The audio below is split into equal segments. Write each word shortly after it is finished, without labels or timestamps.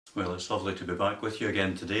Well, it's lovely to be back with you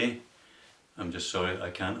again today. I'm just sorry I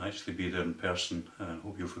can't actually be there in person. I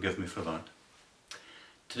hope you'll forgive me for that.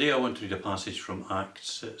 Today I want to read a passage from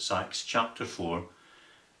Acts. It's Acts chapter 4,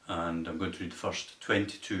 and I'm going to read the first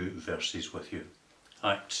 22 verses with you.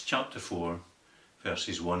 Acts chapter 4,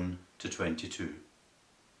 verses 1 to 22.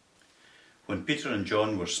 When Peter and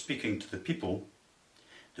John were speaking to the people,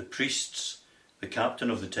 the priests, the captain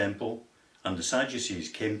of the temple, and the Sadducees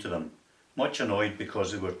came to them, much annoyed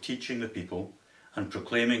because they were teaching the people and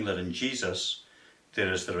proclaiming that in Jesus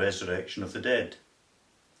there is the resurrection of the dead.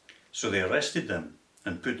 So they arrested them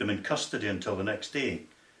and put them in custody until the next day,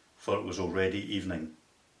 for it was already evening.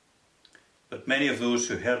 But many of those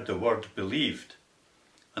who heard the word believed,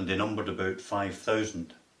 and they numbered about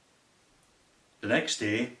 5,000. The next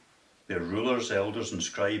day their rulers, elders and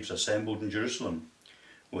scribes assembled in Jerusalem,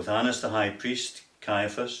 with Annas the high priest,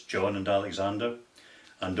 Caiaphas, John and Alexander,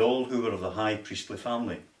 and all who were of the high priestly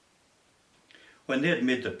family. When they had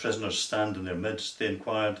made the prisoners stand in their midst, they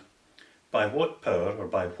inquired, "By what power or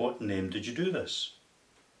by what name did you do this?"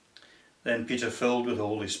 Then Peter, filled with the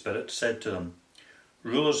Holy Spirit, said to them,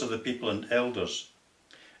 "Rulers of the people and elders,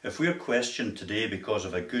 if we are questioned today because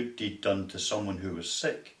of a good deed done to someone who was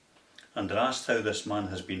sick, and are asked how this man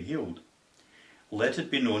has been healed, let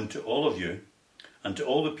it be known to all of you and to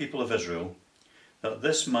all the people of Israel that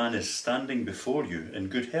this man is standing before you in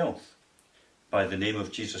good health, by the name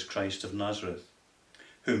of Jesus Christ of Nazareth,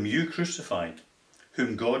 whom you crucified,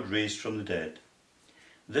 whom God raised from the dead.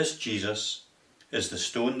 This Jesus is the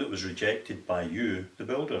stone that was rejected by you, the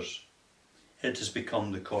builders. It has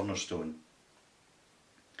become the cornerstone.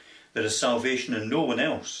 There is salvation in no one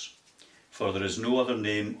else, for there is no other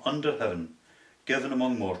name under heaven given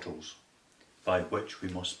among mortals by which we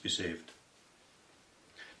must be saved."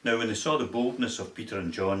 Now when they saw the boldness of Peter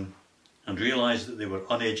and John, and realised that they were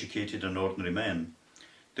uneducated and ordinary men,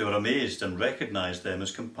 they were amazed and recognised them as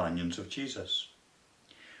companions of Jesus.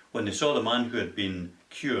 When they saw the man who had been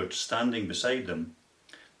cured standing beside them,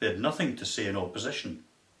 they had nothing to say in opposition.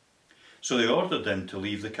 So they ordered them to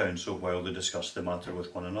leave the council while they discussed the matter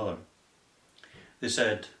with one another. They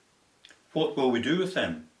said, "What will we do with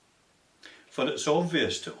them? For it's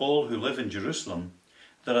obvious to all who live in Jerusalem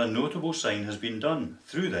that a notable sign has been done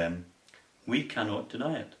through them. We cannot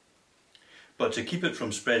deny it. But to keep it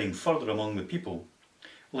from spreading further among the people,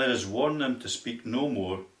 let us warn them to speak no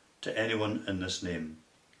more to anyone in this name."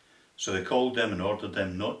 So they called them and ordered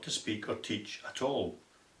them not to speak or teach at all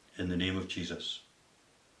in the name of Jesus.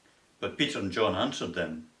 But Peter and John answered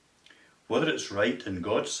them, "Whether it's right in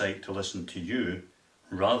God's sight to listen to you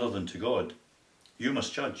rather than to God, you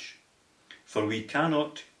must judge. For we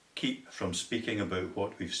cannot keep from speaking about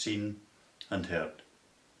what we've seen and heard."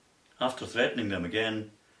 After threatening them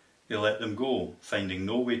again, they let them go, finding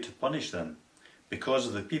no way to punish them because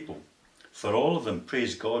of the people, for all of them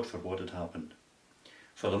praised God for what had happened.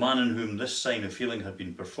 For the man in whom this sign of healing had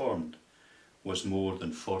been performed was more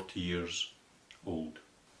than 40 years old.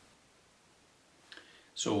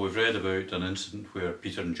 So we've read about an incident where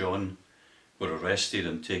Peter and John were arrested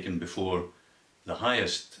and taken before the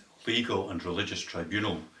highest legal and religious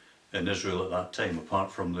tribunal in Israel at that time,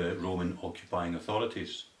 apart from the Roman occupying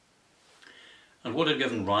authorities. And what had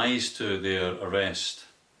given rise to their arrest?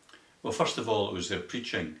 Well, first of all, it was their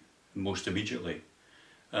preaching, most immediately.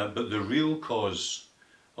 But the real cause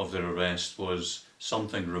of their arrest was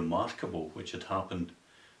something remarkable which had happened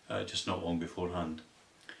just not long beforehand.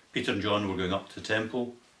 Peter and John were going up to the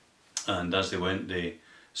temple, and as they went, they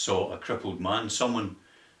saw a crippled man, someone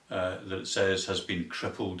that it says has been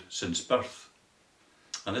crippled since birth.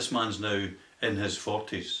 And this man's now in his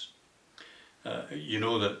 40s. You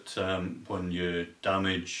know that when you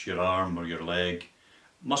damage your arm or your leg,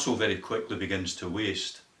 muscle very quickly begins to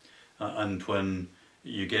waste. And when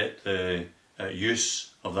you get the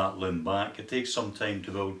use of that limb back, it takes some time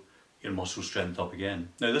to build your muscle strength up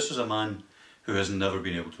again. Now this is a man who has never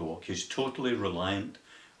been able to walk. He's totally reliant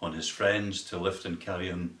on his friends to lift and carry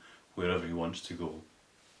him wherever he wants to go.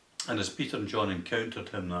 And as Peter and John encountered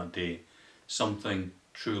him that day, something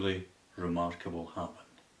truly remarkable happened.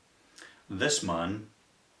 This man,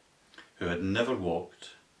 who had never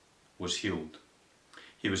walked, was healed.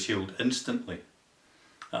 He was healed instantly,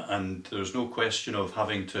 and there was no question of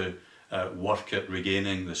having to work at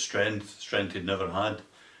regaining the strength he'd never had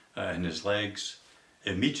in his legs.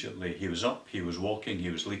 Immediately he was up, he was walking, he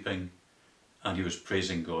was leaping, and he was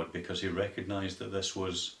praising God because he recognised that this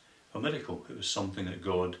was a miracle. It was something that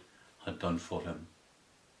God had done for him.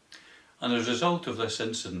 And as a result of this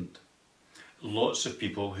incident, lots of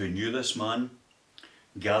people who knew this man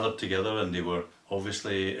gathered together, and they were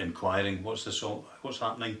obviously inquiring, what's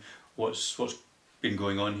happening? What's been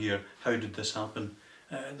going on here? How did this happen?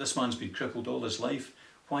 This man's been crippled all his life.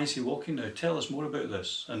 Why is he walking now? Tell us more about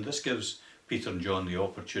this. And this gives Peter and John the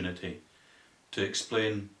opportunity to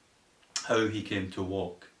explain how he came to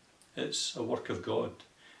walk. It's a work of God.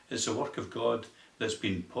 It's a work of God that's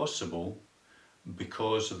been possible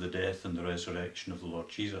because of the death and the resurrection of the Lord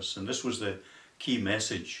Jesus. And this was the key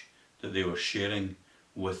message that they were sharing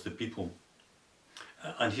with the people.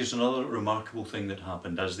 And here's another remarkable thing that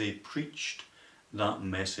happened. As they preached that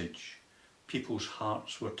message, people's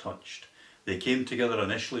hearts were touched. They came together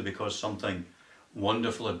initially because something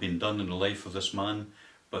wonderful had been done in the life of this man,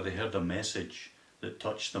 but they heard a message that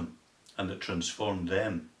touched them and that transformed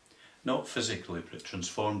them. Not physically, but it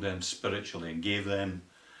transformed them spiritually and gave them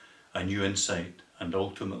a new insight and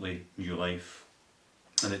ultimately new life.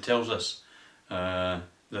 And it tells us that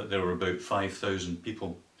there were about 5,000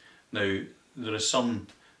 people. Now, there is some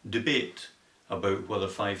debate about whether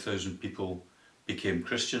 5,000 people became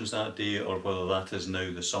Christians that day or whether that is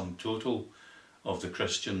now the sum total of the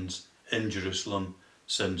Christians in Jerusalem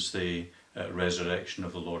since the resurrection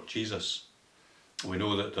of the Lord Jesus. We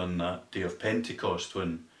know that on that day of Pentecost,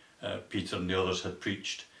 when Peter and the others had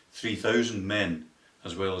preached, 3,000 men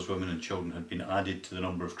as well as women and children had been added to the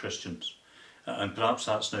number of Christians. And perhaps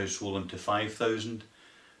that's now swollen to 5,000,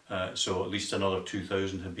 so at least another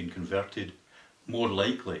 2,000 had been converted. More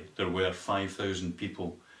likely there were 5,000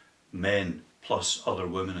 people, men plus other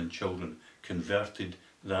women and children, converted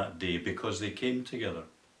that day because they came together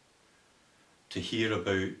to hear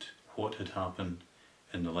about what had happened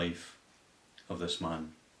in the life of this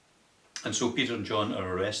man. And so Peter and John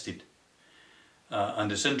are arrested.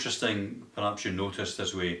 And it's interesting, perhaps you noticed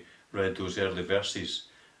as we read those early verses,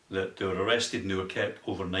 that they were arrested and they were kept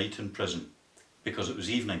overnight in prison because it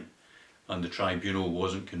was evening and the tribunal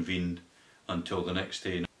wasn't convened until the next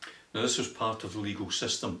day. Now this was part of the legal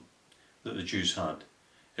system that the Jews had.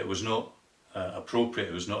 It was not appropriate,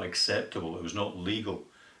 it was not acceptable, it was not legal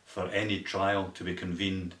for any trial to be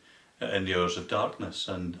convened in the hours of darkness,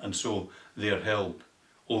 and so they are held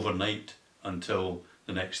overnight until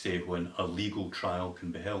the next day when a legal trial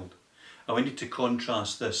can be held. And we need to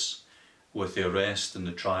contrast this with the arrest and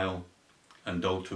the trial and ultimately